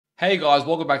Hey guys,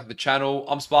 welcome back to the channel.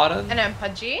 I'm Spartan. And I'm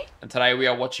Pudgey. And today we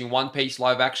are watching One Piece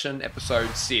live action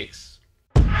episode 6.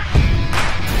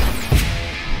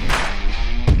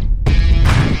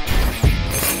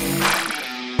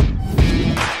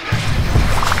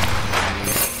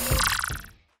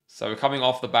 So we're coming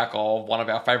off the back of one of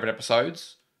our favorite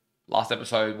episodes. Last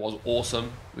episode was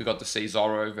awesome. We got to see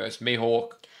Zoro versus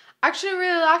Mihawk. I actually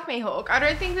really like Mihawk. I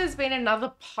don't think there's been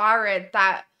another pirate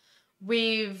that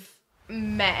we've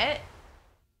met.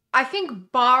 I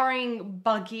think barring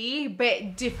Buggy,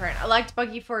 but different. I liked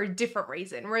Buggy for a different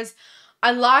reason. Whereas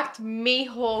I liked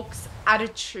Mihawk's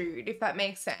attitude, if that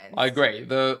makes sense. I agree.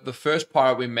 The first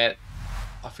pirate we met,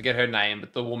 I forget her name,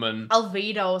 but the woman...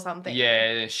 Alvida or something.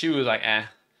 Yeah, she was like, eh.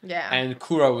 Yeah. And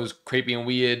Kuro was creepy and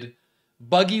weird.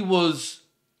 Buggy was...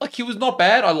 like, he was not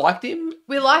bad. I liked him.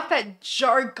 We like that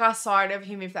Joker side of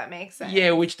him, if that makes sense.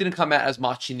 Yeah, which didn't come out as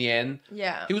much in the end.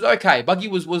 Yeah. He was okay. Buggy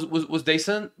was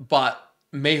decent, but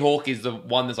Mihawk is the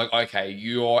one that's like, okay,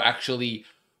 you're actually...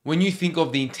 when you think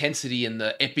of the intensity and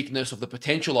the epicness of the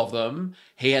potential of them,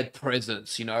 he had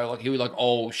presence, you know? Like, he was like,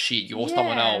 oh, shit, you're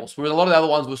someone else. Whereas a lot of the other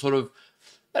ones were sort of...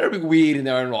 they're a bit weird in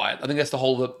their own right. I think that's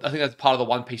I think that's part of the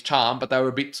One Piece charm, but they were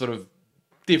a bit sort of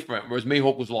different. Whereas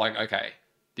Mihawk was like, okay,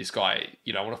 this guy,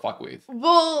 you don't want to fuck with.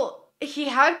 Well, he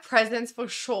had presence for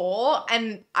sure,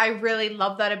 and I really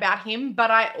love that about him,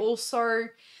 but I also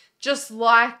just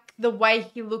like the way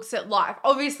he looks at life.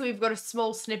 Obviously, we've got a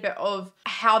small snippet of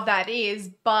how that is,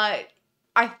 but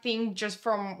I think just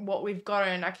from what we've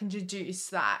gotten, I can deduce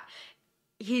that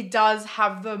he does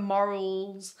have the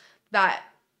morals that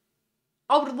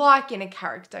I would like in a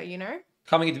character, you know?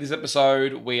 Coming into this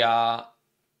episode, we are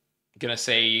going to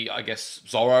see, I guess,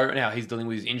 Zoro and how he's dealing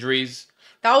with his injuries.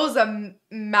 That was a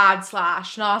mad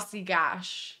slash, nasty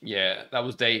gash. Yeah, that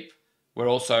was deep. We're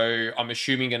also, I'm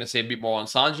assuming, going to see a bit more on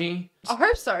Sanji. I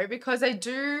hope so, because I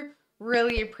do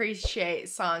really appreciate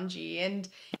Sanji, and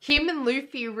him and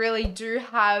Luffy really do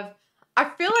have, I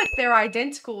feel like they're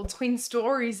identical twin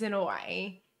stories in a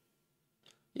way.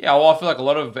 Yeah, well, I feel like a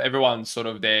lot of everyone's sort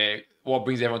of their, what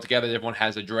brings everyone together, everyone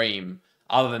has a dream.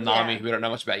 Other than Nami, who we don't know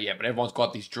much about yet, but everyone's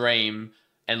got this dream,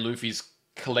 and Luffy's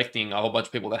collecting a whole bunch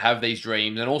of people that have these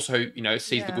dreams, and also, you know,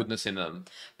 sees the goodness in them.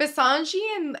 But Sanji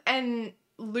and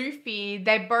Luffy,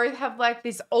 they both have like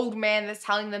this old man that's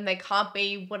telling them they can't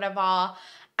be whatever,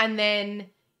 and then,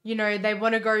 you know, they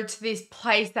want to go to this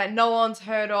place that no one's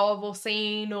heard of or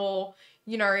seen, or,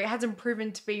 you know, it hasn't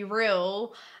proven to be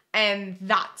real, and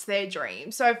that's their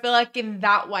dream. So I feel like in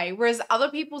that way, whereas other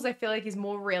people's I feel like is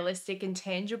more realistic and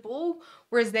tangible,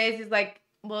 whereas theirs is like,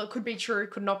 well, it could be true,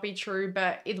 could not be true,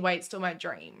 but either way, it's still my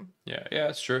dream. Yeah,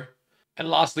 that's true. And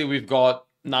lastly, we've got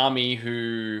Nami,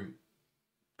 who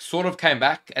sort of came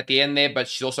back at the end there, but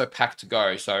she's also packed to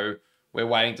go. So we're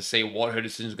waiting to see what her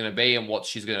decision is going to be and what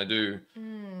she's going to do.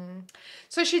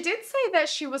 So she did say that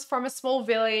she was from a small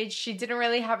village. She didn't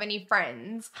really have any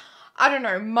friends. I don't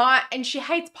know, and she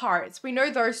hates pirates. We know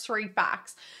those 3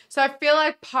 facts. So I feel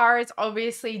like pirates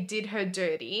obviously did her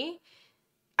dirty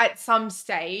at some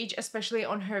stage, especially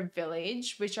on her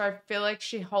village, which I feel like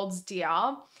she holds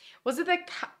dear. Was it the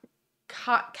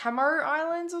Camo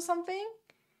Islands or something?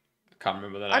 I can't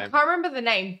remember the name. I can't remember the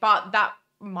name, but that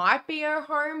might be her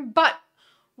home. But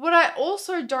what I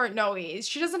also don't know is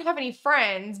she doesn't have any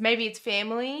friends. Maybe it's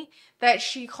family that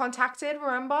she contacted,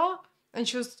 remember? And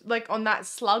she was like on that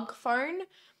slug phone.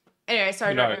 Anyway, so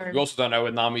I don't know. We also don't know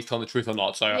whether Nami's telling the truth or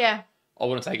not. So yeah, I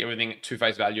wouldn't take everything to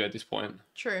face value at this point.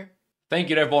 True. Thank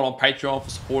you to everyone on Patreon for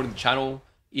supporting the channel.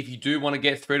 If you do want to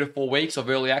get 3 to 4 weeks of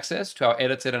early access to our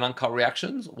edited and uncut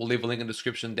reactions, we'll leave a link in the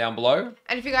description down below.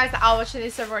 And if you guys are watching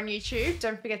this over on YouTube,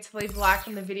 don't forget to leave a like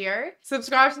on the video.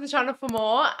 Subscribe to the channel for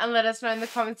more, and let us know in the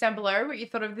comments down below what you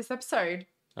thought of this episode.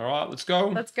 All right, let's go.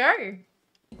 Let's go.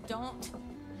 Don't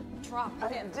drop I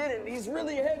didn't. He's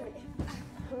really heavy.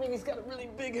 I mean, he's got a really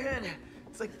big head.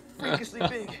 It's like freakishly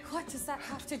big. What does that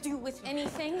have to do with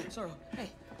anything? Zoro, hey,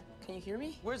 can you hear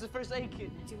me? Where's the first aid kit?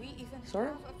 Do we even Sorry?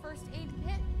 have a first aid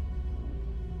kit?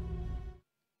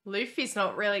 Luffy's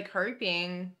not really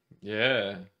coping.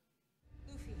 Yeah.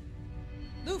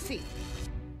 Luffy.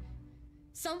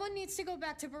 Someone needs to go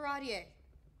back to Baradier.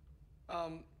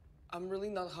 I'm really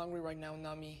not hungry right now,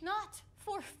 Nami. Not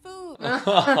for food.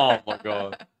 Oh my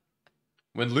god.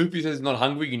 When Luffy says he's not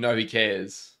hungry, you know he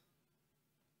cares.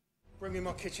 Bring me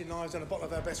my kitchen knives and a bottle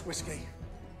of our best whiskey.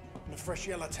 And a fresh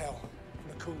yellowtail from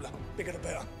the cooler. Bigger the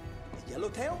better.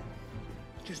 Yellowtail?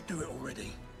 Just do it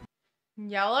already.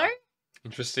 Yellow?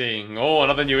 Interesting. Oh,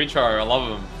 another new intro. I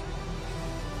love him.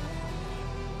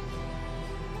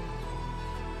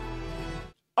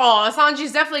 Oh,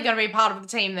 Sanji's definitely going to be part of the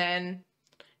team then.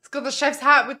 He's got the chef's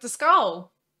hat with the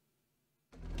skull.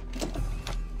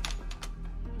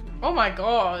 Oh my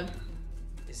god.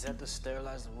 Is that to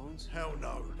sterilize the wounds? Hell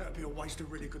no. That'd be a waste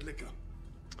of really good liquor.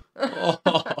 Oh.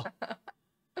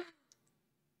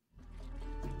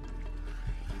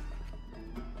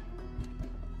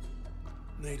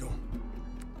 Needle.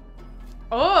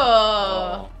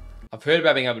 Oh. I've heard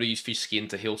about being able to use fish skin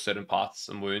to heal certain parts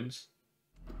and wounds.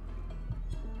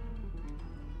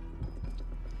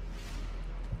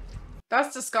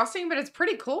 That's disgusting, but it's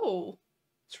pretty cool.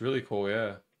 It's really cool,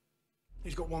 yeah.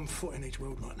 He's got one foot in each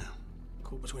world right now.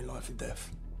 Caught between life and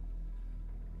death.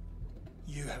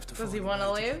 You have to Does he find a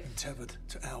wanna way to live? keep him tethered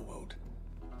to our world.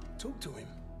 Talk to him.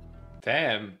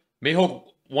 Damn. Mihawk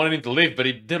wanted him to live, but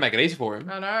he didn't make it easy for him.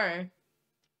 I know.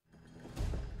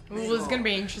 Well, this is going to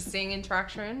be interesting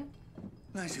interaction.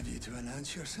 Nice of you to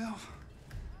announce yourself.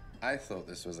 I thought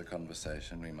this was a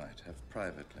conversation we might have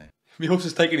privately. Mihawk's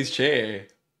just taking his chair.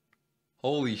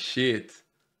 Holy shit.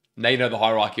 Now you know the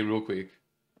hierarchy real quick.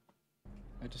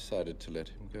 I decided to let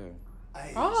him go.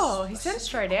 Oh, he said it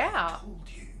straight out. Told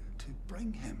you to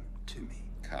bring him to me.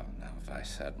 Come now,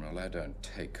 Vice Admiral, I don't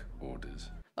take orders.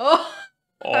 Oh.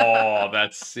 Oh,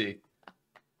 that's sick.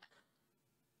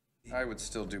 I would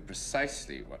still do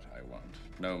precisely what I want,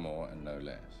 no more and no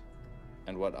less.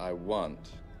 And what I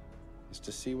want is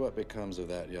to see what becomes of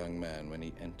that young man when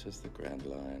he enters the Grand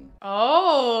Line.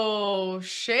 Oh,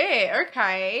 shit.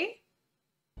 Okay.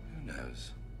 Who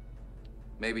knows?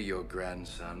 Maybe your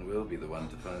grandson will be the one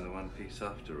to find the One Piece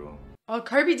after all. Oh,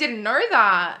 Kobe didn't know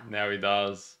that. Now he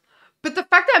does. But the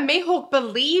fact that Mihawk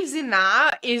believes in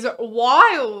that is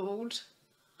wild.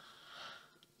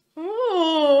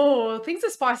 Ooh, things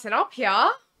are spicing up here.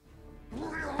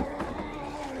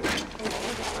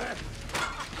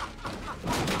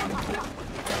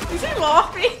 Is he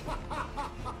laughing?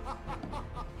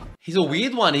 He's a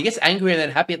weird one. He gets angry and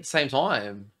then happy at the same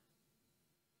time.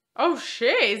 Oh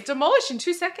shit, it's demolished in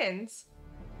 2 seconds.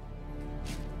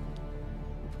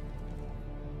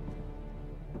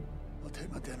 I'll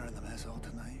take my dinner in the mess hall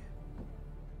tonight.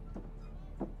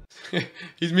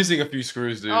 He's missing a few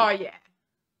screws, dude. Oh yeah.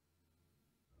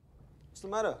 What's the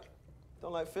matter?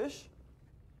 Don't like fish?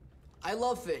 I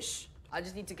love fish. I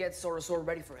just need to get Sorosaur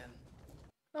ready for him.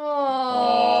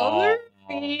 Oh,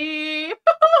 Luffy.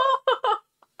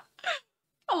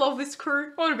 I love this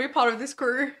crew. I want to be part of this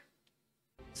crew.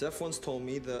 Zeph once told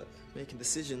me that making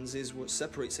decisions is what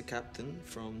separates a captain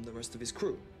from the rest of his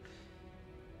crew.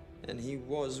 And he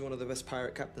was one of the best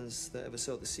pirate captains that ever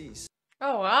sailed the seas.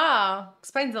 Oh wow.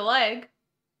 Explains the leg.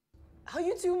 How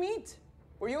you two meet?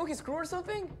 Were you on his crew or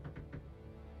something?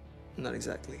 Not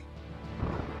exactly.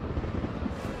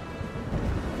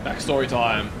 Backstory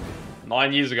time.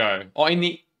 9 years ago. Oh, in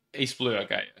the East Blue,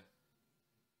 okay.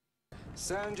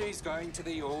 Sanji's going to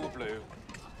the All Blue.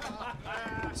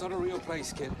 It's not a real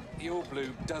place, kid. The All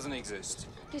Blue doesn't exist.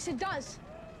 Yes, it does.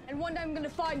 And one day I'm gonna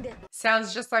find it.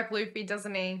 Sounds just like Luffy,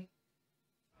 doesn't he?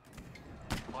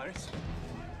 Pirates?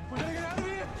 We're gonna get out of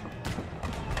here!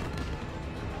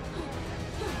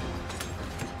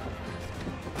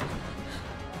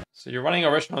 So you're running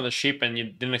a restaurant on the ship and you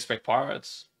didn't expect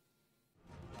pirates.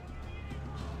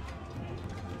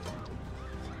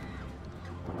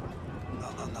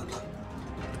 No.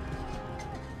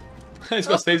 He's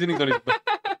got seasonings on his back.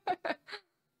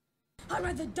 I'd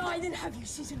rather die than have you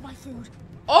season my food.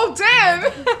 Oh damn!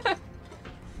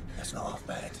 That's not half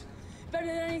bad. Better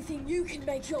than anything you can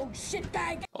make, you old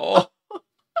shitbag. Oh.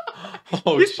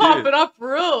 Oh, He's shit. popping up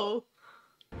real.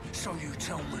 So you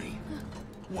tell me,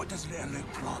 what does Little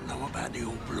Luke Plant know about the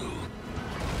All Blue?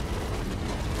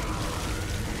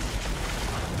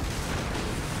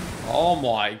 Oh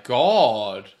my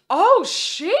god. Oh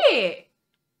shit!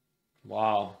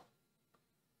 Wow.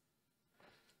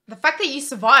 The fact that you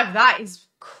survived that is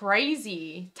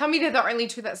crazy. Tell me they're the only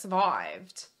two that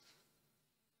survived.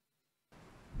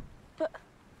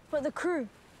 But the crew.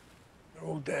 They're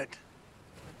all dead.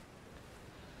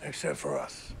 Except for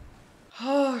us.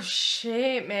 Oh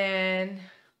shit, man.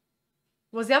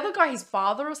 Was the other guy his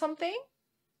father or something?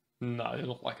 No, it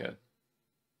looked like it.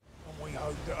 And we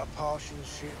hope that a passing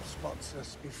ship spots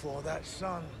us before that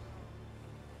sun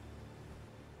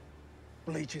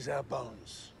bleaches our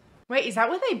bones. Wait, is that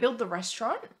where they build the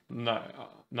restaurant? No,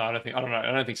 no, I don't think. I don't know.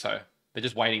 I don't think so. They're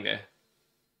just waiting there.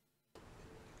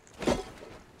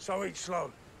 So eat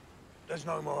slow. There's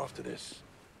no more after this.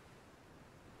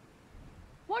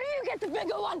 Why do you get the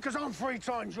bigger one? Because I'm 3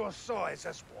 times your size,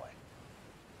 that's why.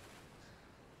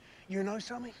 You know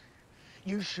something?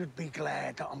 You should be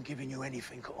glad that I'm giving you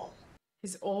anything at all.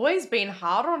 He's always been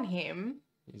hard on him.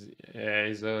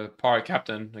 He's a pirate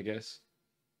captain, I guess.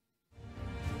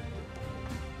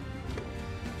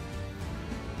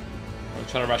 I'm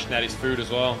trying to ration out his food as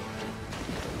well.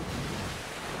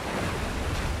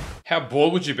 How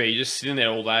bored would you be just sitting there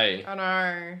all day? I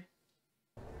know.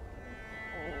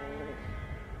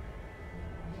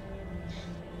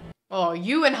 Oh,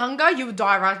 you and hunger, you would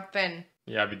die right then.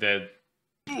 Yeah, I'd be dead.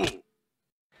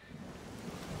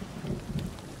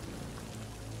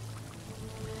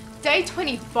 Day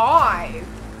 25.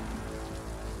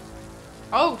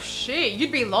 Oh shit,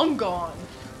 you'd be long gone.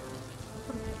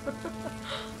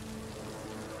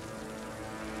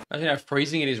 Imagine how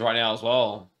freezing it is right now as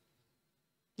well.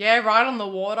 Yeah, right on the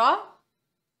water.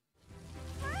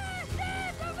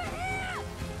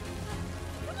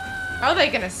 How are they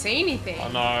gonna see anything?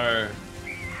 I know.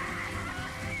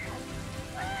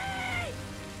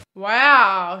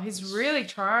 Wow, he's really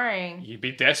trying. You'd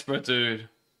be desperate, dude.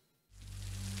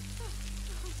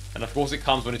 And of course it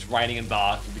comes when it's raining and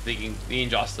dark. You'd be thinking, the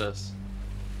injustice.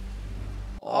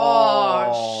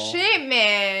 Oh, shit,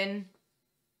 man.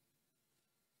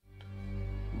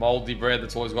 Moldy bread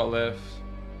that's always got left.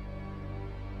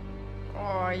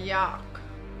 Oh, yuck.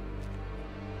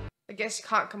 I guess you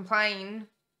can't complain.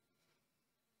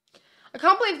 I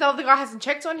can't believe the other guy hasn't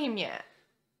checked on him yet.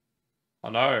 I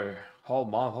know. Whole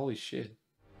month, holy shit.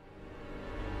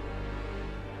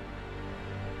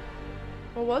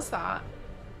 What was that?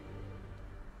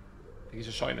 I think he's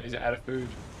just showing that he's out of food.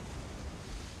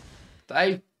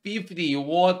 Day 50,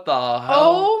 what the hell?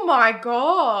 Oh my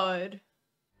god.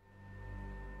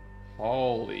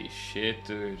 Holy shit,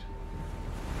 dude.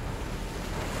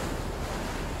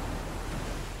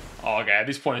 Oh, okay, at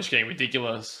this point it's getting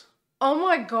ridiculous. Oh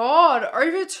my god,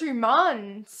 over 2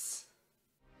 months.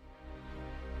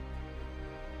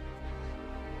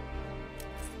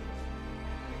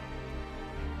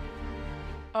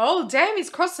 Oh damn, he's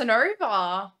crossing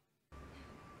over.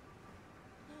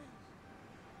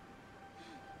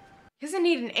 He hasn't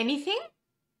eaten anything?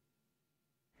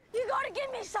 You gotta give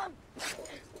me some.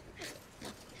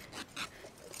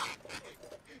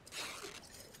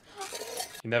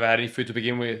 He never had any food to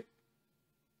begin with.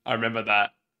 I remember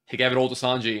that. He gave it all to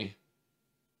Sanji.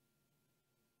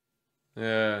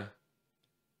 Yeah.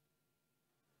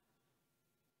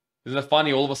 Isn't it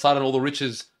funny? All of a sudden, all the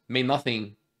riches mean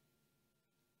nothing.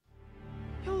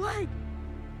 Your leg.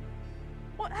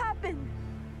 What happened?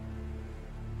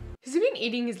 Has he been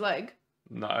eating his leg?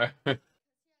 No.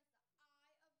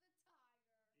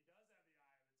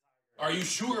 Are you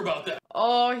sure about that?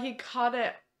 Oh, he cut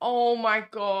it. Oh my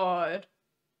god.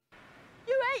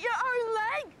 You ate your own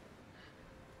leg?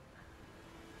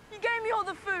 You gave me all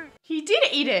the food. He did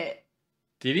eat it.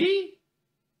 Did he?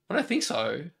 I don't think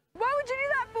so. Why would you do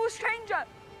that for a stranger?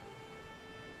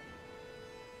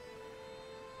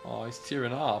 Oh, he's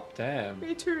tearing up. Damn.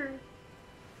 Me too.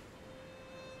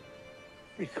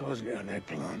 Because you're an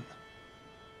eggplant.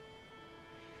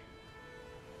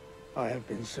 I have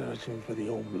been searching for the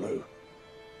All Blue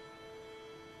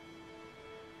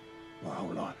my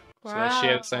whole life. So they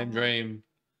share the same dream.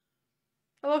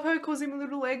 I love how he calls him a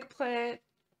little eggplant.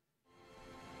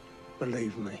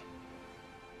 Believe me,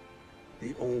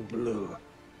 the All Blue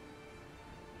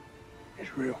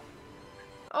is real.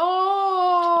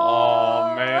 Oh,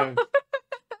 Oh, man.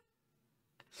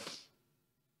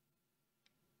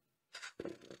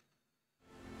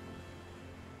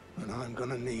 And I'm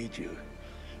gonna need you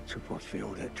to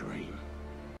fulfill that dream.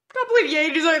 Can't believe he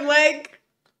ate his own leg.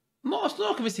 No, it's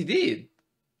not convinced he did.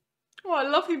 Oh, I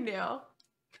love him now.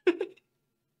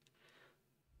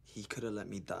 He could have let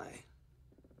me die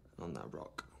on that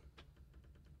rock.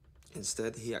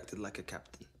 Instead, he acted like a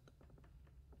captain.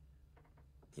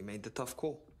 He made the tough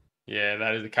call. Yeah,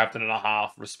 that is the captain and a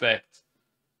half. Respect.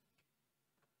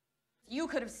 You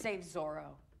could have saved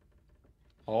Zoro.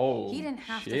 Oh, He didn't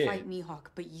have shit. to fight Mihawk,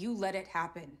 but you let it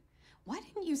happen. Why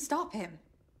didn't you stop him?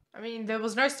 I mean, there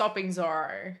was no stopping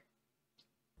Zoro.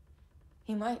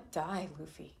 He might die,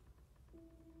 Luffy.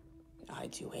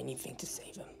 I'd do anything to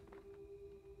save him.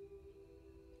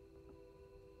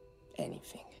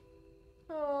 Anything.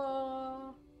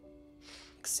 Oh.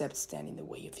 Except stand in the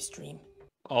way of his dream.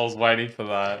 I was waiting for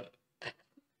that.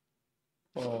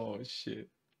 Oh, shit.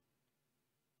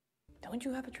 Don't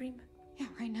you have a dream? Yeah,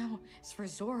 right now, it's for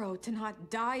Zoro to not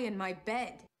die in my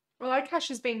bed. I like how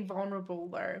she's being vulnerable,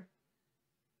 though.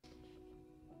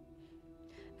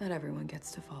 Not everyone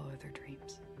gets to follow their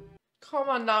dreams. Come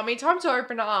on, Nami. Time to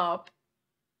open up.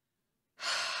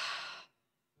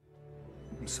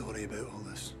 I'm sorry about all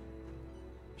this.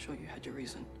 Sure, you had your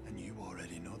reason. And you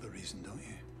already know the reason, don't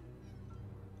you?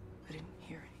 I didn't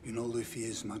hear it. You know Luffy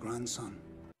is my grandson.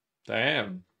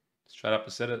 Damn. Straight up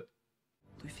and said it.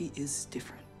 Luffy is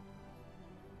different.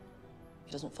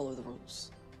 He doesn't follow the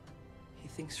rules. He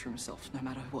thinks for himself, no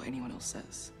matter what anyone else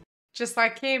says. Just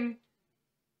like him.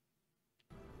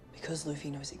 Because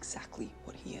Luffy knows exactly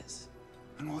what he is.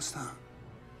 And what's that?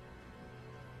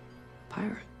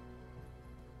 Pirate.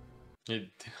 You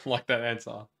like that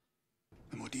answer.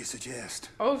 And what do you suggest?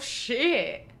 Oh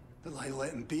shit. That I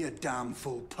let him be a damn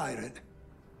fool pirate?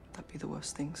 That'd be the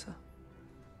worst thing, sir.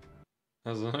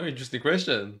 That's an interesting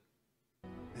question.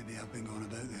 Maybe I've been going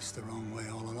about this the wrong way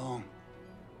all along.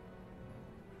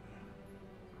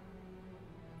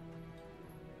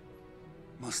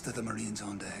 Muster the Marines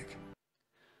on deck.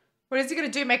 What is he gonna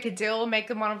do? Make a deal? Make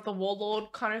him one of the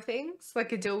warlord kind of things?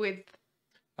 Like a deal with...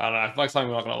 I don't know. I feel like something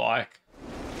we're not gonna like.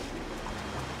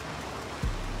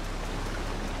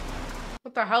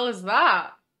 What the hell is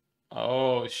that?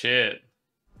 Oh shit.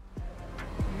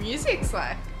 Music's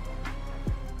like...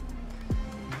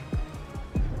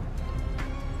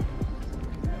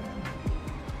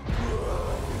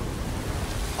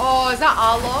 Oh, is that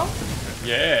Arlo?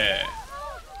 Yeah.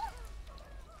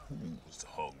 Who's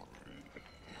hungry?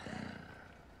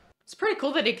 It's pretty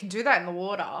cool that he can do that in the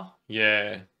water.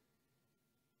 Yeah.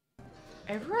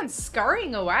 Everyone's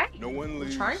scurrying away. No one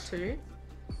leaves. Trying to.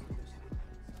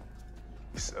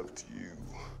 Except you.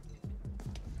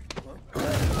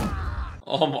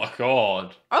 Oh my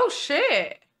god. Oh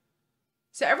shit.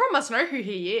 So everyone must know who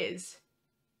he is.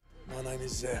 My name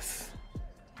is Zeph,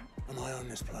 and I own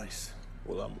this place.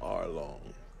 Well, I'm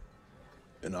Arlong,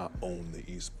 and I own the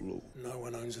East Blue. No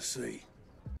one owns a sea.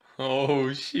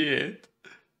 Oh shit.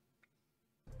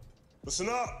 Listen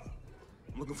up.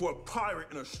 I'm looking for a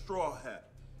pirate in a straw hat.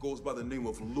 Goes by the name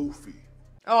of Luffy.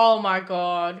 Oh my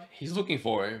god. He's looking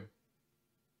for him.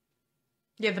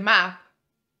 Yeah, the map.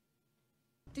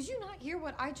 Did you not hear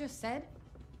what I just said?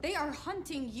 They are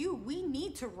hunting you. We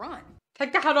need to run.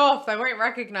 Take the hat off. They won't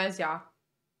recognize ya.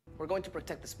 We're going to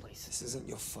protect this place. This isn't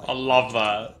your fight. I love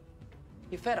that.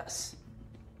 You fed us.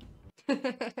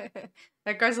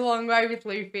 That goes a long way with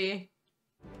Luffy.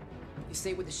 You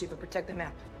stay with the ship and protect the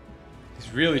map.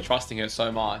 He's really trusting her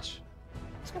so much.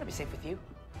 It's gonna be safe with you.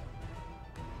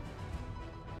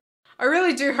 I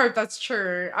really do hope that's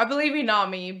true. I believe in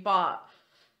Nami, but...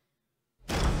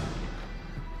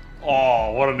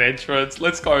 Oh, what an entrance.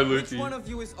 Let's go, Luffy. Which one of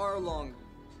you is Arlong?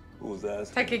 Who's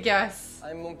asking? Take a guess.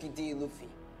 I'm Monkey D. Luffy.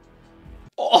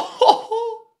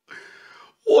 Oh,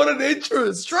 what an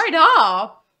entrance. Straight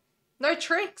up. No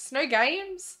tricks, no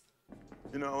games.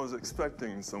 You know, I was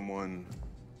expecting someone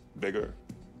bigger.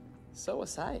 So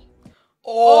was I.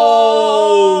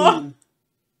 Oh!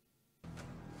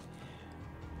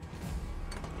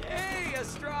 Hey, a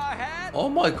straw hat! Oh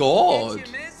my god. Did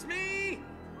you miss me?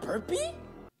 Burpee?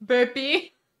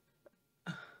 Burpee.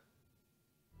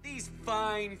 These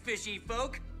fine fishy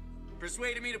folk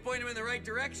persuaded me to point him in the right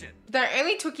direction. They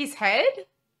only took his head?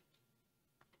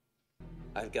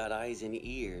 I've got eyes and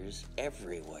ears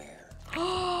everywhere.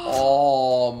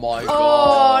 Oh my Oh,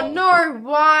 god. no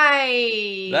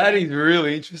way. That is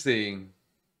really interesting.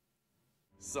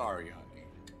 Sorry, honey.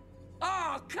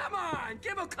 Oh, come on!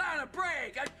 Give a clown a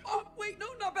break! Oh, wait, no,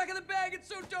 not back in the bag. It's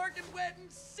so dark and wet and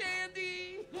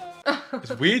sandy.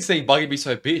 It's weird seeing Buggy be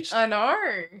so bitched. I know.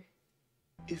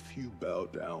 If you bow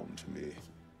down to me,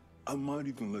 I might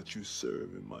even let you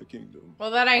serve in my kingdom.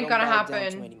 Well, that ain't gonna Down to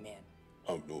happen. any man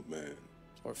I'm no man.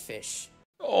 or fish.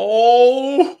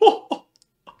 Oh!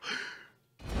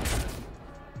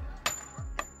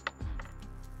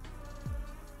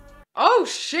 Oh,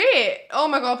 shit. Oh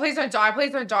my god, please don't die.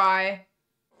 Please don't die.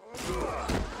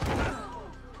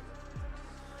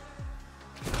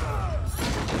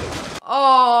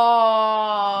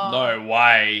 Oh. No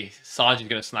way. Sanji's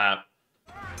gonna snap.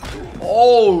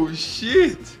 Oh,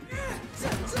 shit.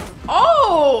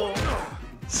 Oh.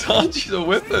 Sanji's a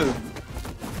weapon.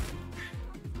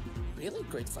 Really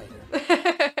great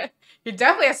fighter. He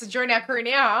definitely has to join our crew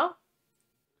now.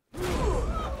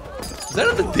 Is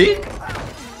that the dick?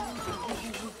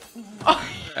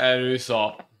 And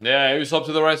Usopp. Yeah, Usopp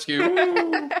to the rescue.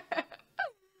 Woo.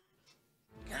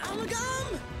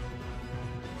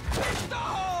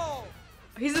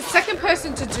 He's the second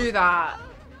person to do that.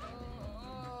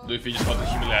 Luffy just got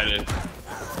humiliated.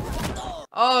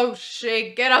 Oh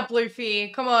shit, get up Luffy,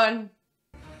 come on.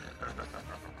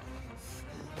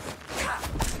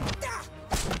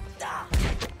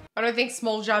 I don't think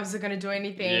small jabs are gonna do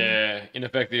anything. Yeah,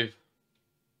 ineffective.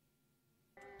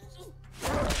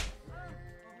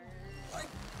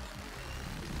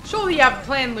 Surely you have a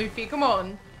plan, Luffy, come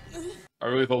on. I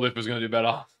really thought Luffy was gonna do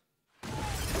better.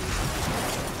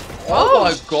 Oh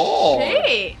my god.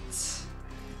 Shit.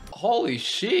 Holy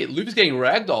shit, Luffy's getting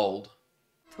ragdolled.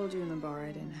 Told you in the bar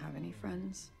I didn't have any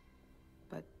friends,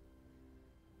 but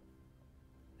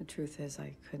the truth is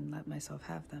I couldn't let myself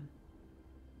have them.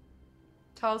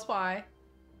 Tell us why.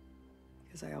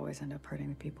 Because I always end up hurting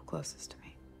the people closest to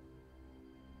me.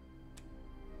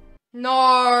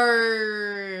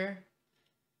 No.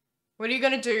 What are you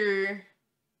gonna do?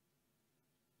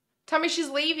 Tell me she's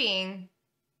leaving.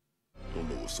 Don't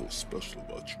know what's so special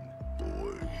about you,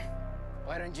 boy.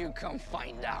 Why don't you come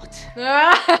find out?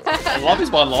 I love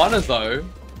his one-liners though.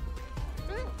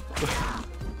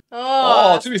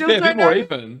 Oh, to be fair, a bit more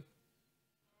even.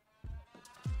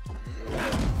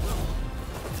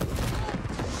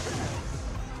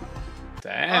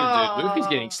 Damn, dude, Luffy's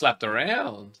getting slapped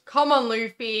around. Come on,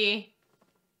 Luffy.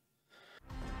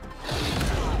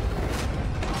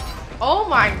 Oh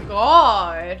my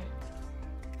god.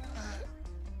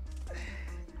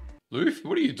 Luffy,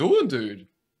 what are you doing, dude?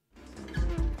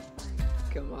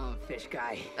 Come on, fish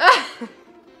guy.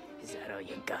 Is that all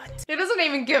you got? He doesn't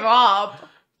even give up.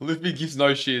 Luffy gives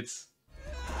no shits.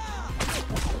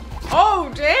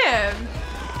 Oh, damn.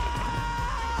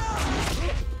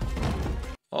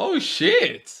 Oh,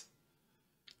 shit.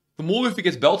 The more Luffy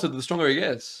gets belted, the stronger he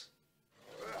gets.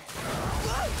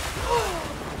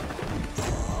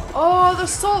 Oh, the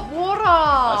salt water.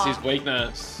 That's his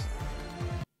weakness.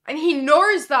 And he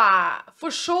knows that, for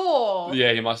sure.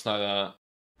 Yeah, he must know that.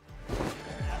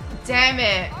 Damn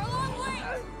it.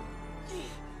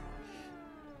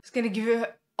 He's gonna give you,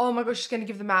 oh my gosh, she's gonna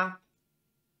give the map.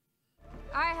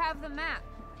 I have the map.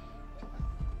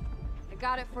 I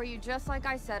got it for you just like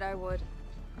I said I would.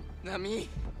 Not me.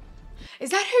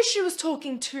 Is that who she was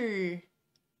talking to?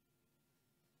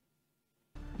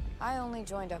 I only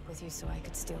joined up with you so I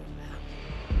could steal the map.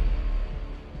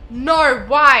 No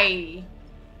way.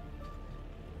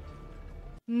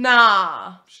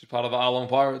 Nah. She's part of the Arlong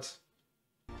Pirates.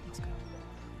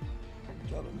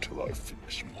 Not until I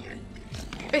finish my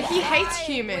But he hates Waste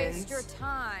humans. your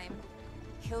time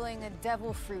killing a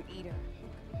devil fruit eater.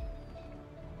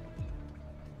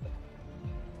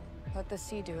 Let the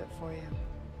sea do it for you.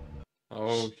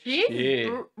 Oh, She-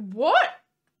 shit. What?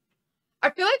 I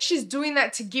feel like she's doing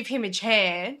that to give him a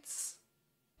chance.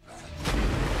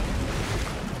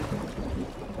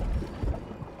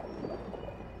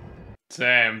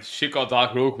 Damn, shit got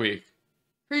dark real quick.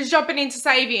 Who's jumping in to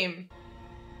save him?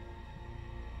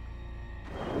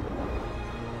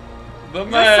 The that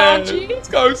man. Sanji? Let's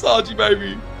go, Sanji,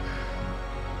 baby.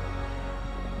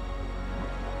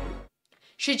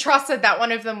 She trusted that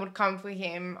one of them would come for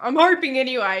him. I'm hoping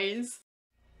anyways.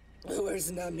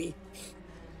 Where's Nami?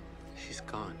 She's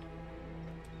gone.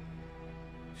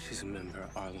 She's a member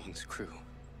of Arlong's crew.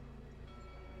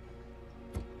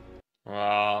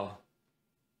 Wow.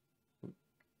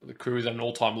 The crew is at an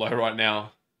all-time low right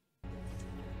now.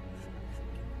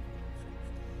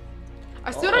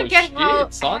 I still don't get how...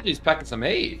 Sanji's packing some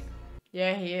heat.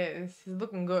 Yeah, he is. He's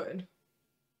looking good.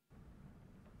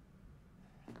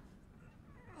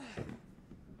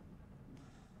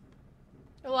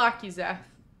 I like you, Zeph.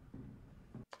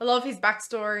 I love his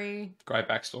backstory. Great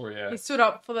backstory, yeah. He stood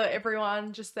up for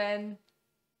everyone just then.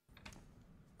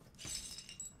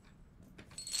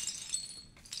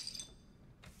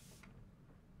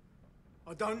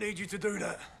 I don't need you to do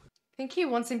that. I think he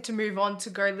wants him to move on to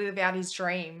go live out his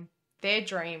dream. Their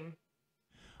dream.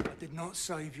 I did not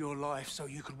save your life so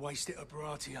you could waste it at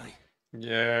Baratier.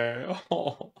 Yeah.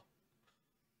 Oh.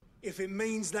 If it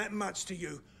means that much to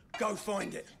you, go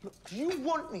find it. Look, you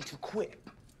want me to quit?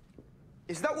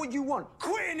 Is that what you want?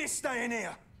 Quitting is staying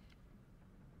here.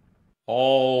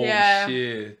 Oh, Yeah.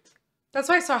 shit. That's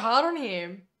why it's so hard on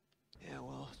him. Yeah,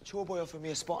 well, Chore Boy offered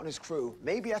me a spot on his crew.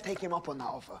 Maybe I take him up on that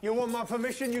offer. You want my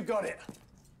permission? You got it.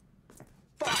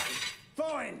 Fine.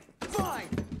 Fine. Fine.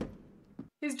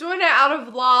 He's doing it out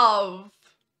of love.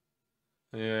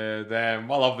 Yeah, damn.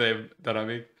 I love their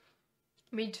dynamic.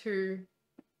 Me too.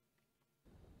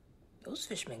 Those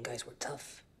fisherman guys were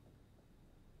tough.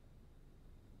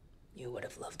 You would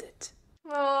have loved it.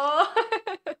 Aww.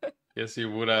 Yes, he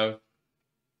would have.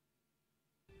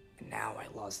 And now I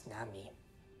lost Nami.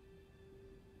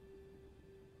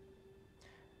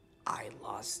 I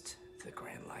lost the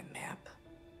Grand Line map.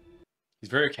 He's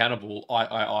very accountable.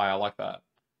 I like that.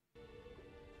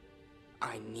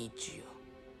 I need you,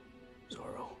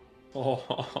 Zoro.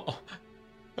 Oh,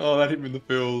 oh, that hit me in the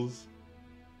feels.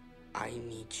 I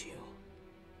need you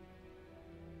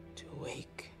to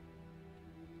wake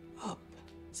up.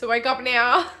 So wake up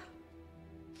now.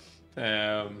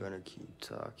 Damn. I'm gonna keep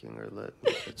talking or let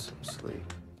me get some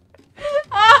sleep.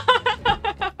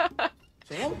 That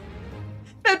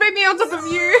made me on top of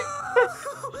you.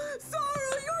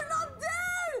 Zoro, you're not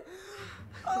dead!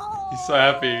 He's so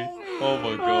happy. Oh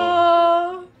my god.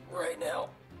 Oh. Right now,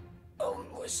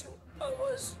 I'm wishing I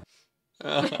was.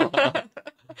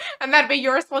 And that'd be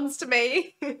your response to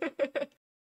me.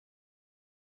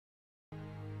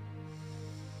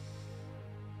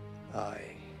 I,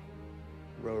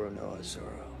 Roronoa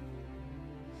Zoro,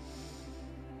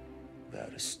 vow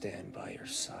to stand by your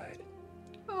side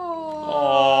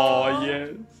Oh,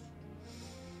 yes.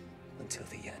 until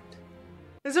the end.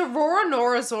 Is it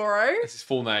Roronoa Zoro? That's his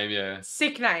full name, yeah.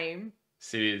 Sick name.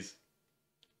 Yes, it is.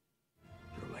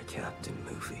 You're my captain,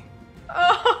 Luffy,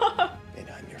 Oh, and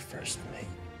I'm your first mate.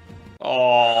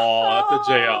 Oh, that's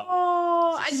a JR.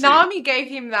 oh. Sick. And Nami gave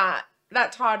him that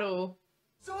title.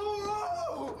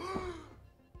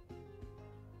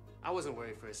 I wasn't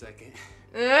worried for a second.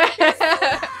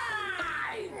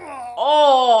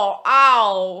 Oh,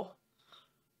 ow.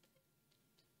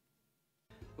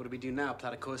 What do we do now?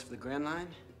 Plot a course for the Grand Line?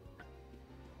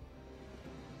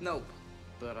 Nope.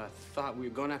 But I thought we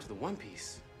were going after the One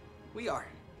Piece. We are.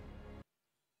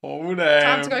 Oh, damn.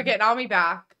 Time to go get Nami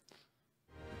back.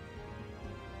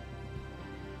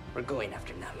 We're going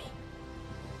after Nami.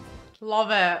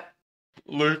 Love it.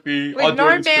 Luffy. With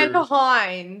no man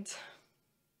behind.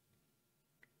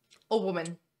 Or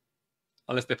woman.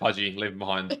 Unless they're Pudgy, leave them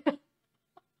behind.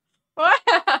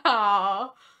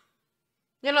 Wow.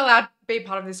 You're not allowed to be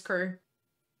part of this crew.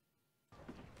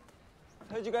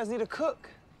 Heard you guys need a cook.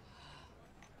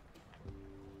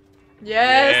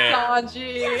 Yes, Yeah.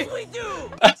 Sanji. Yes, we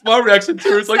do! That's my reaction to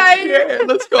it. It's like, Same. yeah,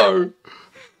 let's go.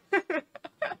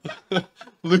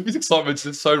 Luffy's excitement's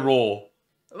just so raw.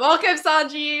 Welcome,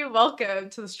 Sanji. Welcome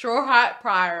to the Straw Hat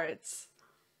Pirates.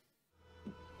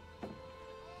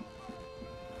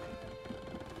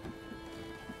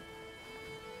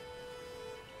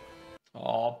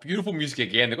 Oh, beautiful music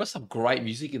again. They've got some great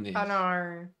music in this. I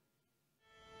know.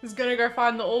 He's gonna go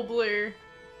find the all blue.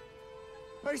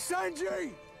 Hey,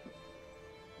 Sanji!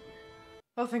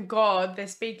 Oh, thank God, they're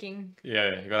speaking.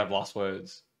 Yeah, you gotta have last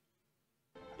words.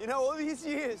 You know, all these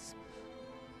years,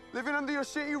 living under your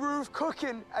shitty roof,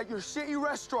 cooking at your shitty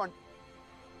restaurant.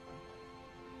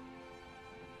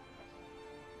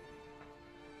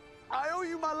 I owe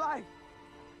you my life.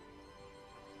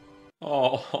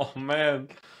 Oh, man.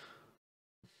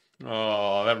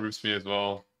 Oh, that rips me as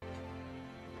well.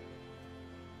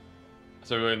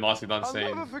 That's a really nicely done I'll scene.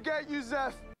 never forget you,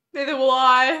 Zeph. Neither will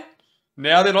I.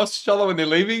 Now they're nice to each other when they're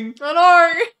leaving.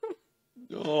 I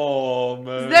Oh, know.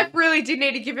 man. Zeph really did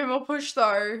need to give him a push,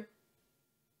 though.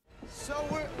 So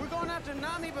we're going after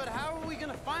Nami, but how are we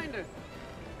gonna find her?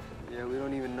 Yeah, we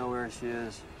don't even know where she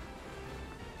is.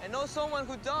 I know someone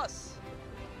who does.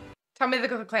 Tell me they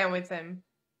got the clan with him.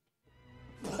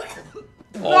 Oh,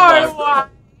 No, my what?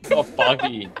 Oh,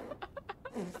 Buggy.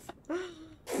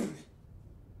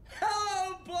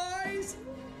 Hello, boys!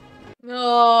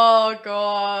 Oh,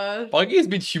 God. Buggy has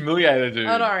been humiliated, dude.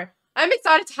 I know. I'm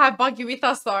excited to have Buggy with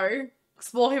us, though.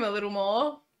 Explore him a little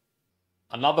more.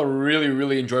 Another really,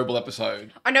 really enjoyable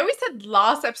episode. I know we said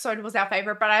last episode was our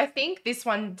favorite, but I think this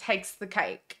one takes the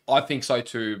cake. I think so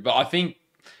too. But I think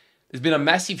there's been a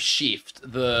massive shift.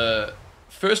 The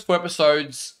first 4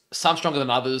 episodes, some stronger than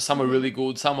others, some were really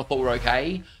good, some I thought were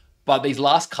okay. But these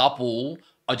last couple,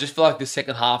 I just feel like the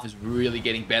second half is really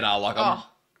getting better. Like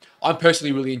I'm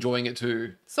personally really enjoying it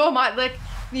too. So am I. Like,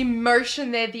 the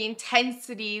emotion there, the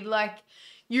intensity, like,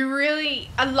 you really...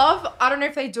 I don't know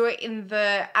if they do it in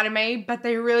the anime, but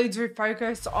they really do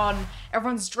focus on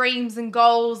everyone's dreams and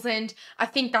goals, and I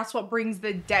think that's what brings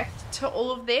the depth to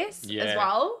all of this as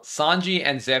well. Sanji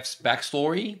and Zeph's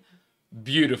backstory,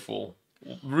 beautiful.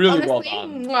 Really well Honestly,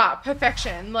 done. mwah,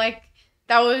 perfection. Like,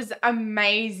 that was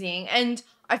amazing. And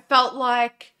I felt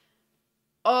like,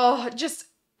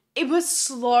 it was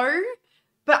slow,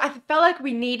 but I felt like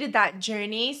we needed that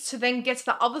journey to then get to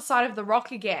the other side of the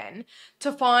rock again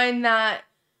to find that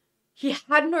he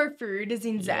had no food, as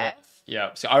in Zeph.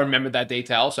 Yeah, so I remember that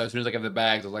detail. So as soon as I gave the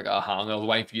bags, I was like, I was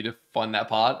waiting for you to find that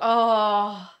part.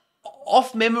 Oh.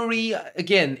 Off memory,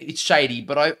 again, it's shady,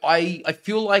 but I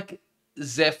feel like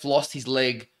Zeph lost his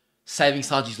leg saving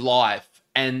Sanji's life.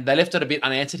 And they left it a bit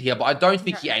unanswered here, but I don't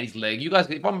think he ate his leg. You guys,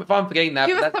 if I'm forgetting that...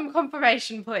 Give us some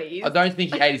confirmation, please. I don't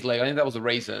think he ate his leg. I think that was the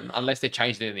reason, unless they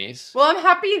changed it in this. Well, I'm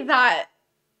happy that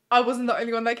I wasn't the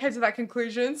only one that came to that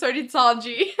conclusion. So did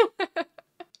Sanji.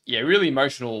 Yeah, really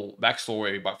emotional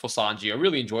backstory but for Sanji. I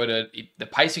really enjoyed it. The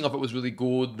pacing of it was really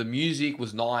good. The music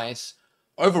was nice.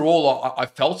 Overall, I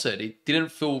felt it. It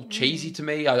didn't feel cheesy to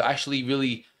me. I actually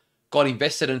really got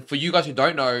invested. And for you guys who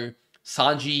don't know,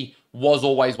 Sanji was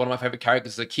always one of my favorite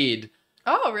characters as a kid.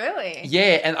 Oh, really?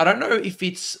 Yeah, and I don't know if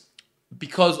it's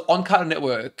because on Cartoon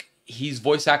Network, his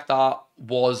voice actor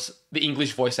was, the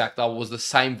English voice actor was the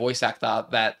same voice actor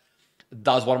that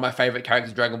does one of my favorite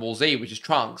characters in Dragon Ball Z, which is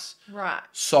Trunks. Right.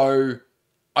 So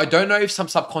I don't know if some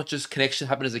subconscious connection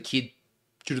happened as a kid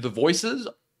due to the voices.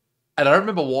 And I don't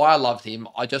remember why I loved him.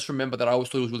 I just remember that I always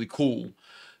thought he was really cool.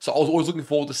 So I was always looking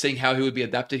forward to seeing how he would be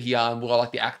adapted here, and will I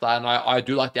like the actor, and I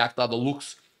do like the actor. The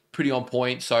looks pretty on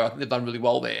point, so I think they've done really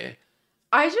well there.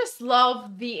 I just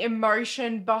love the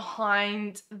emotion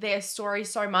behind their story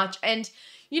so much. And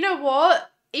you know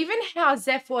what? Even how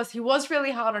Zeph was, he was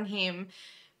really hard on him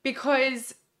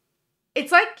because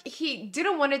it's like he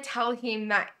didn't want to tell him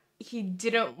that he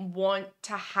didn't want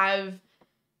to have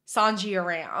Sanji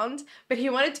around, but he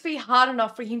wanted to be hard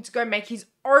enough for him to go make his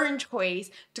own choice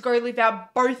to go live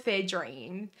out both their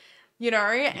dreams, you know?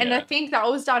 And I think that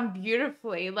was done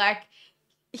beautifully. Like,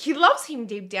 he loves him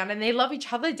deep down and they love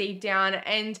each other deep down,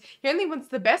 and he only wants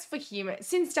the best for him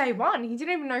since day one. He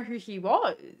didn't even know who he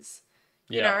was,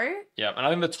 you know? Yeah, and I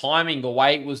think the timing, the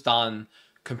way it was done,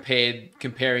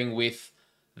 comparing with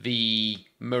the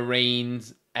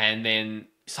Marines and then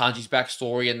Sanji's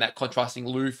backstory and that contrasting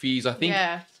Luffy's, I think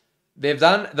they've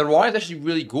done, the writing's actually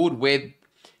really good, where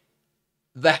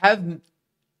they have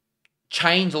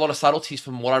changed a lot of subtleties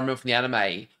from what I remember from the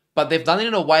anime, but they've done it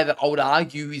in a way that I would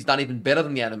argue is done even better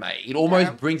than the anime. It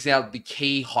almost brings out the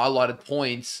key highlighted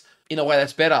points in a way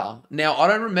that's better. Now, I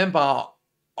don't remember,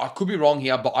 I could be wrong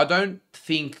here, but I don't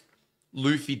think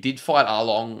Luffy did fight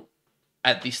Arlong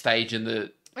at this stage in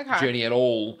the journey at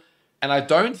all. And I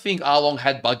don't think Arlong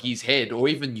had Buggy's head or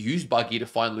even used Buggy to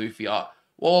find Luffy.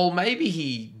 Well, maybe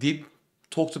he did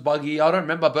talk to Buggy. I don't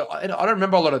remember, but I don't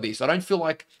remember a lot of this. I feel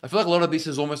like a lot of this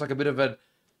is almost like a bit of an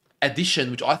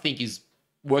addition, which I think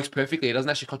works perfectly. It doesn't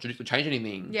actually contradict or change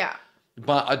anything. Yeah.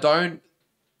 But I don't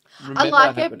remember I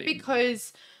like that it happening.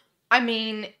 because, I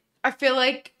mean, I feel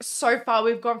like so far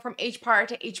we've gone from each pirate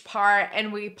to each pirate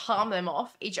and we palm them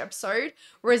off each episode.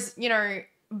 Whereas, you know,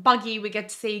 Buggy we get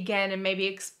to see again and maybe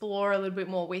explore a little bit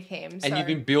more with him. And you've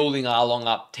been building Arlong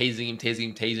up, teasing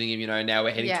him, you know, now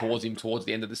we're heading Yeah. towards him towards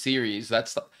the end of the series.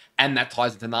 And that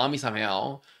ties into Nami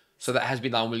somehow. So that has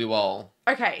been done really well.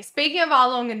 Okay, speaking of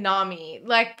Arlong and Nami,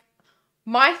 like,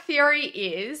 my theory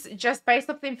is, just based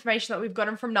off the information that we've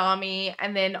gotten from Nami,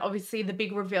 and then obviously the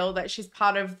big reveal that she's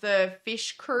part of the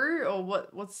fish crew, or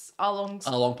what's Arlong's?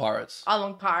 Arlong Pirates.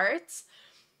 Arlong Pirates.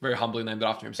 Very humbly named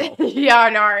after himself. Yeah, I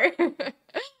know.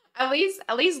 At least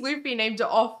Luffy named it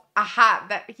off a hat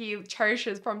that he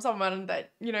cherishes from someone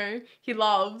that, you know, he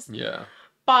loves. Yeah.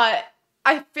 But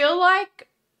I feel like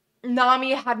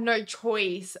Nami had no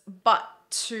choice but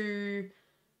to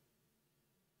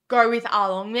go with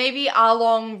Arlong. Maybe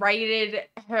Arlong raided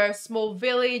her small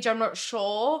village, I'm not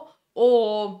sure.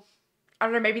 Or, I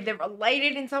don't know, maybe they're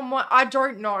related in some way. I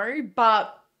don't know,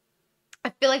 but I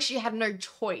feel like she had no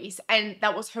choice, and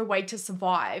that was her way to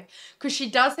survive. Because she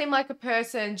does seem like a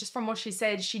person, just from what she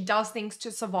said, she does things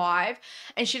to survive,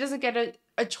 and she doesn't get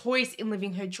a choice in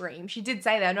living her dream. She did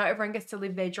say that, not everyone gets to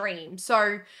live their dream.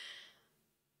 So,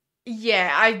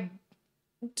 yeah, I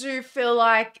do feel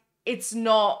like it's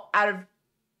not out of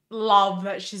love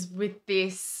that she's with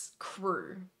this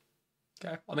crew.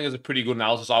 Okay. I think it's a pretty good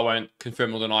analysis. I won't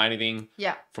confirm or deny anything.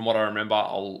 Yeah. From what I remember,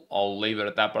 I'll leave it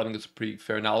at that, but I think it's a pretty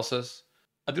fair analysis.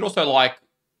 I did also like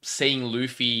seeing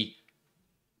Luffy,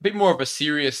 a bit more of a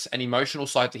serious and emotional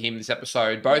side to him this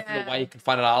episode, both in the way he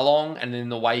confronted Arlong and in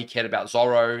the way he cared about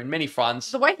Zoro in many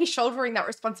fronts. The way he's shouldering that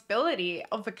responsibility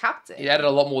of the captain. It added a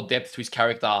lot more depth to his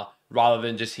character rather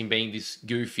than just him being this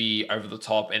goofy,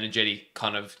 over-the-top, energetic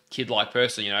kind of kid-like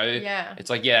person, you know? Yeah.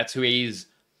 It's like, yeah, that's who he is.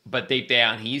 But deep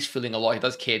down, he is feeling a lot. He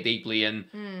does care deeply, and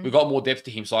Mm. we got more depth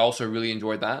to him. So I also really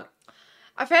enjoyed that.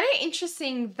 I found it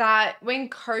interesting that when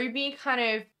Kobe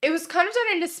it was kind of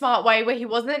done in a smart way where he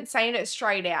wasn't saying it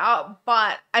straight out,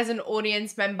 but as an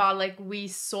audience member, like, we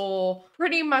saw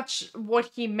pretty much what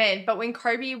he meant. But when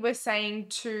Kobe was saying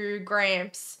to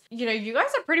Gramps, you know, you guys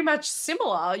are pretty much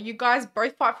similar. You guys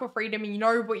both fight for freedom and you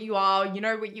know what you are, you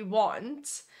know what you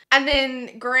want. And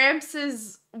then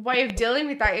Gramps' way of dealing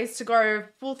with that is to go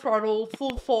full throttle,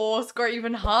 full force, go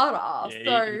even harder.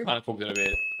 Yeah, he kind of cooked it a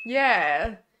bit.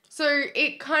 Yeah. So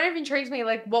it kind of intrigues me,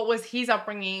 like, what was his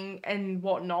upbringing and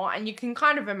whatnot, and you can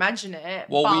kind of imagine it.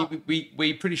 Well, but...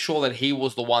 we're pretty sure that he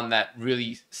was the one that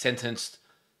really sentenced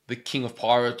the King of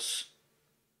Pirates,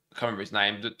 I can't remember his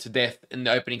name, to death in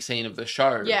the opening scene of the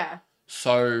show. Yeah.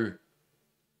 So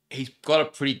he's got a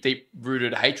pretty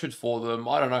deep-rooted hatred for them.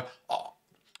 I don't know.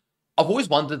 I've always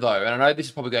wondered, though, and I know this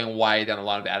is probably going way down the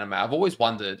line of anime, I've always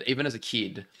wondered, even as a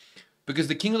kid, because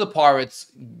the King of the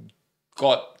Pirates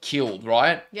got killed,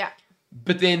 right? Yeah.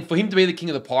 But then for him to be the King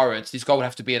of the Pirates, this guy would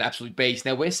have to be an absolute beast.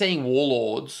 Now, we're seeing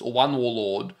warlords, or one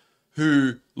warlord,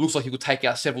 who looks like he could take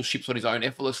out several ships on his own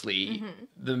effortlessly.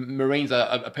 The Marines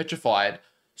are petrified.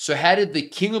 So how did the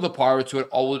King of the Pirates, who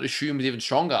I would assume is even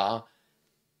stronger,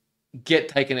 get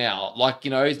taken out? Like,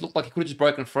 you know, it looked like he could have just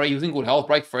broken free. He was in good health,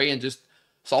 break free, and just...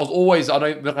 So I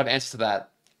don't have answers to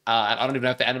that. And I don't even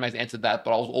know if the anime's answered that,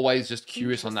 but I was always just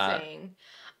curious on that.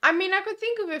 I mean, I could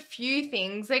think of a few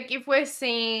things. Like, if we're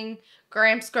seeing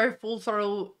Gramps go full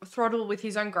throttle with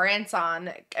his own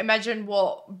grandson, imagine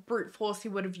what brute force he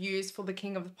would have used for the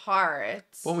King of the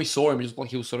Pirates. When we saw him, it was like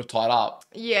he was sort of tied up.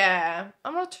 Yeah,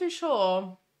 I'm not too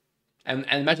sure. And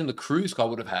imagine the crew this guy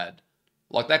would have had.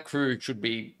 Like, that crew should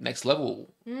be next level.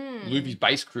 Luffy's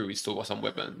base crew, he's still got some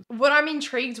weapons. What I'm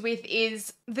intrigued with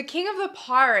is the King of the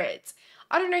Pirates.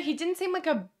 I don't know, he didn't seem like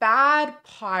a bad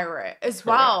pirate as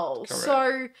well. Correct.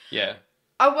 So yeah,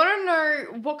 I want to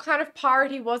know what kind of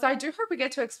pirate he was. I do hope we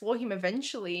get to explore him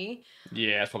eventually.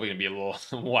 Yeah, it's probably gonna be a little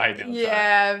way down.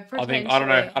 Yeah, I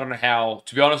don't know how.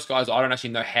 To be honest, guys, I don't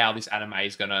actually know how this anime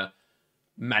is gonna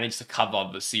manage to cover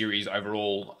the series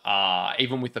overall.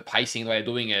 Even with the pacing the way they're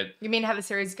doing it. You mean how the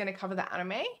series is going to cover the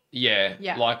anime? Yeah,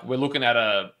 Yeah. Like, we're looking at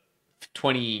a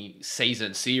 20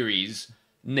 season series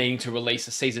needing to release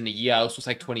a season a year. It'll still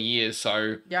take 20 years.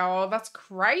 So Yo, that's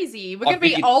crazy. We're gonna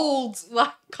be old,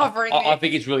 like, covering I this.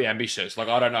 think it's really ambitious. Like,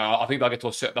 I don't know. I think they'll get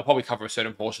to they'll probably cover a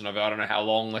certain portion of it. I don't know how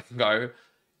long they can go.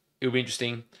 It'll be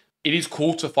interesting. It is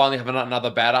cool to finally have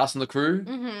another badass in the crew.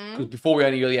 Because before we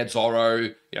only really had Zoro.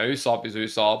 You know, Usopp is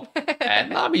Usopp.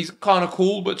 And Nami's kind of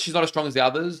cool, but she's not as strong as the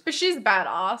others. But she's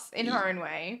badass in her own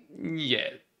way. Yeah.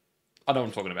 I know what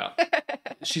I'm talking about.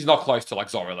 She's not close to, like,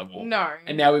 Zoro level. No.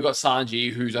 And now we've got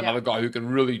Sanji, who's another guy who can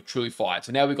really, truly fight.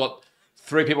 So now we've got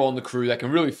 3 people on the crew that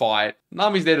can really fight.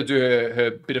 Nami's there to do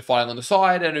her bit of fighting on the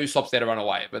side, and Usopp's there to run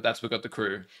away. But we've got the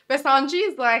crew. But Sanji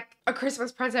is like a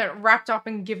Christmas present wrapped up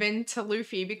and given to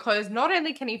Luffy because not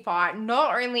only can he fight,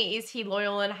 not only is he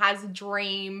loyal and has a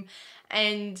dream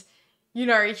and, you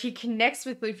know, he connects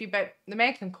with Luffy, but the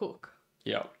man can cook.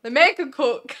 Yeah. The man can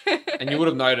cook. And you would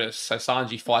have noticed, so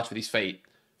Sanji fights with his feet.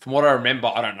 From what I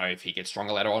remember, I don't know if he gets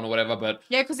stronger later on or whatever, but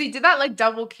Yeah, because he did that like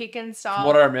double kick and stuff. from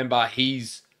what I remember,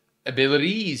 his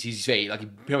ability is his feet. Like, he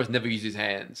pretty much never uses his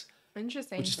hands.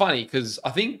 Interesting. Which is funny, because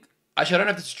I think, actually, I don't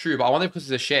know if this is true, but I wonder if because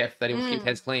he's a chef that he will keep his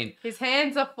hands clean. His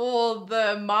hands are for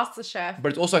the master chef. But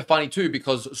it's also funny too,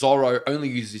 because Zoro only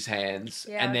uses his hands,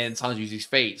 and then Yes. Sanji uses his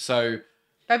feet. So,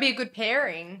 That'd be a good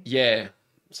pairing. yeah.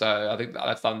 So I think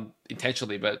that's done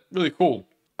intentionally, but really cool.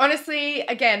 Honestly,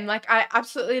 again, like, I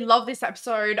absolutely love this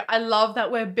episode. I love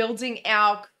that we're building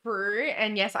our crew.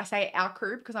 And yes, I say our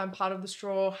crew because I'm part of the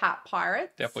Straw Hat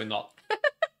Pirates. Definitely not.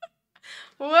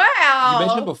 Wow. You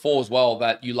mentioned before as well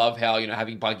that you love how, you know,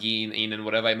 having Pudgey in and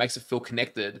whatever, it makes it feel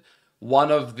connected.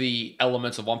 One of the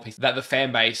elements of One Piece that the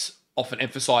fan base often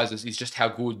emphasizes is just how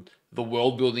good the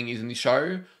world building is in the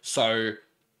show. So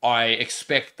I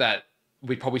expect that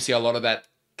we'd probably see a lot of that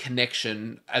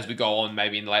connection as we go on,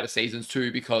 maybe in the later seasons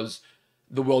too, because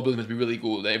the world building must be really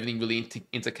good. Everything really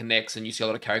interconnects, and you see a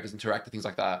lot of characters interact and things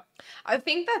like that. I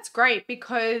think that's great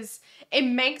because it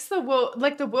makes the world,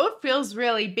 like, the world feels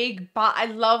really big, but I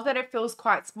love that it feels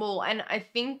quite small. And I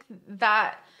think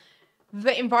that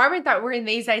the environment that we're in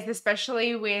these days,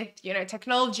 especially with, you know,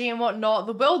 technology and whatnot,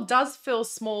 the world does feel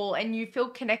small and you feel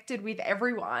connected with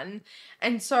everyone.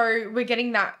 And so we're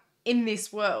getting that in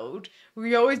this world.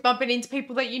 We're always bumping into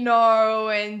people that you know,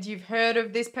 and you've heard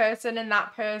of this person and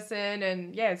that person,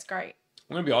 and yeah, it's great.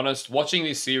 I'm going to be honest, watching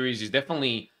this series is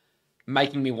definitely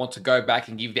making me want to go back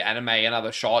and give the anime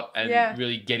another shot and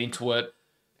really get into it.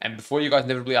 And before you guys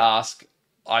inevitably ask,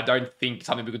 I don't think it's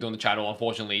something we could do on the channel,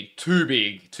 unfortunately. Too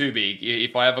big.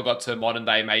 If I ever got to modern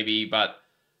day, maybe, but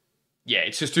yeah,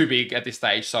 it's just too big at this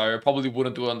stage, so I probably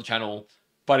wouldn't do it on the channel.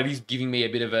 But it is giving me a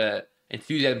bit of a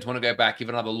enthusiasm to want to go back, give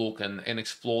it another look, and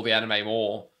explore the anime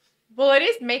more. Well, it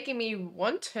is making me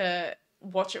want to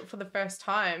watch it for the first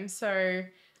time, so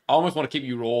I almost want to keep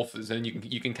you raw, so then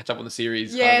you can catch up on the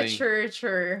series. yeah, kind of thing.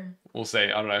 true. We'll see. I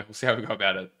don't know. We'll see how we go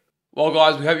about it. Well,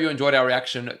 guys, we hope you enjoyed our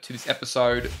reaction to this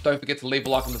episode. Don't forget to leave a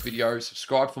like on the video,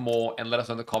 subscribe for more, and let us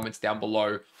know in the comments down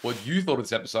below what you thought of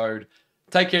this episode.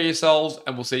 Take care of yourselves,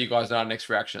 and we'll see you guys in our next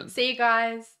reaction. See you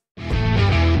guys.